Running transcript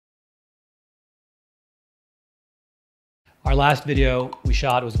Our last video we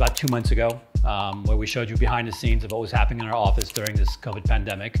shot was about 2 months ago, where we showed you behind the scenes of what was happening in our office during this COVID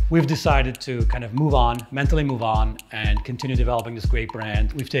pandemic. We've decided to kind of move on, mentally move on, and continue developing this great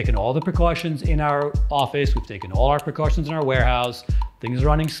brand. We've taken all the precautions in our office, we've taken all our precautions in our warehouse, things are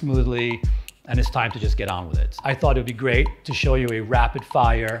running smoothly, and it's time to just get on with it. I thought it would be great to show you a rapid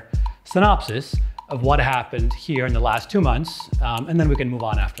fire synopsis of what happened here in the last 2 months, and then we can move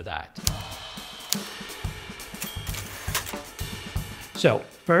on after that. So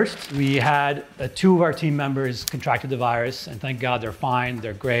first, we had 2 of our team members contracted the virus, and thank God they're fine,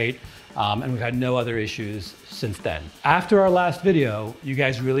 they're great, and we've had no other issues since then. After our last video, you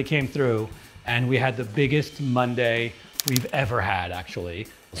guys really came through, and we had the biggest Monday we've ever had, actually.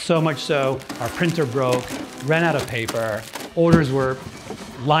 So much so, our printer broke, ran out of paper, orders were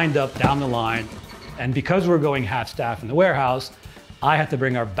lined up down the line, and because we're going half staff in the warehouse, I had to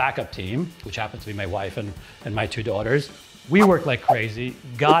bring our backup team, which happens to be my wife and my 2 daughters. We worked like crazy,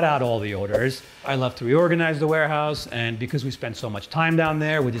 got out all the orders. I left to reorganize the warehouse, and because we spent so much time down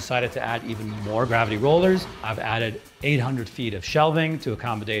there, we decided to add even more gravity rollers. I've added 800 feet of shelving to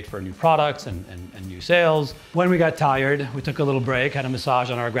accommodate for new products and new sales. When we got tired, we took a little break, had a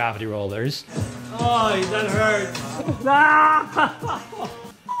massage on our gravity rollers. Oh, that hurts.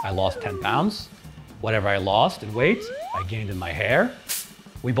 I lost 10 pounds. Whatever I lost in weight, I gained in my hair.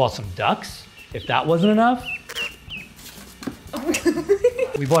 We bought some ducks. If that wasn't enough,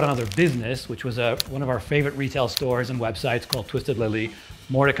 we bought another business, which was one of our favorite retail stores and websites called Twisted Lily.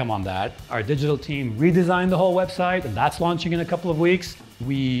 More to come on that. Our digital team redesigned the whole website, and that's launching in a couple of weeks.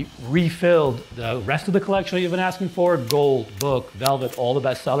 We refilled the rest of the collection you've been asking for, Gold, Book, Velvet, all the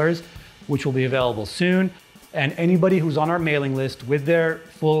best sellers, which will be available soon. And anybody who's on our mailing list with their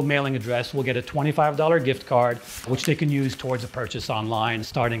full mailing address will get a $25 gift card, which they can use towards a purchase online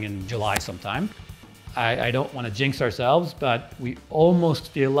starting in July sometime. I don't want to jinx ourselves, but we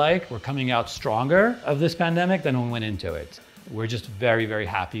almost feel like we're coming out stronger of this pandemic than when we went into it. We're just very, very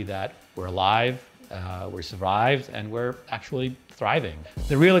happy that we're alive, we're survived, and we're actually thriving.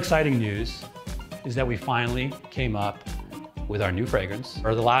 The real exciting news is that we finally came up with our new fragrance.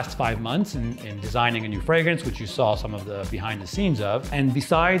 For the last 5 months in designing a new fragrance, which you saw some of the behind the scenes of. And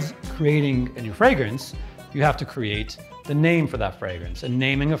besides creating a new fragrance, you have to create the name for that fragrance. And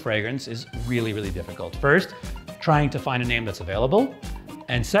naming a fragrance is really, really difficult. First, trying to find a name that's available.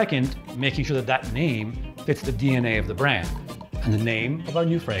 And second, making sure that that name fits the DNA of the brand. And the name of our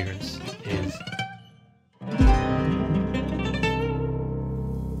new fragrance is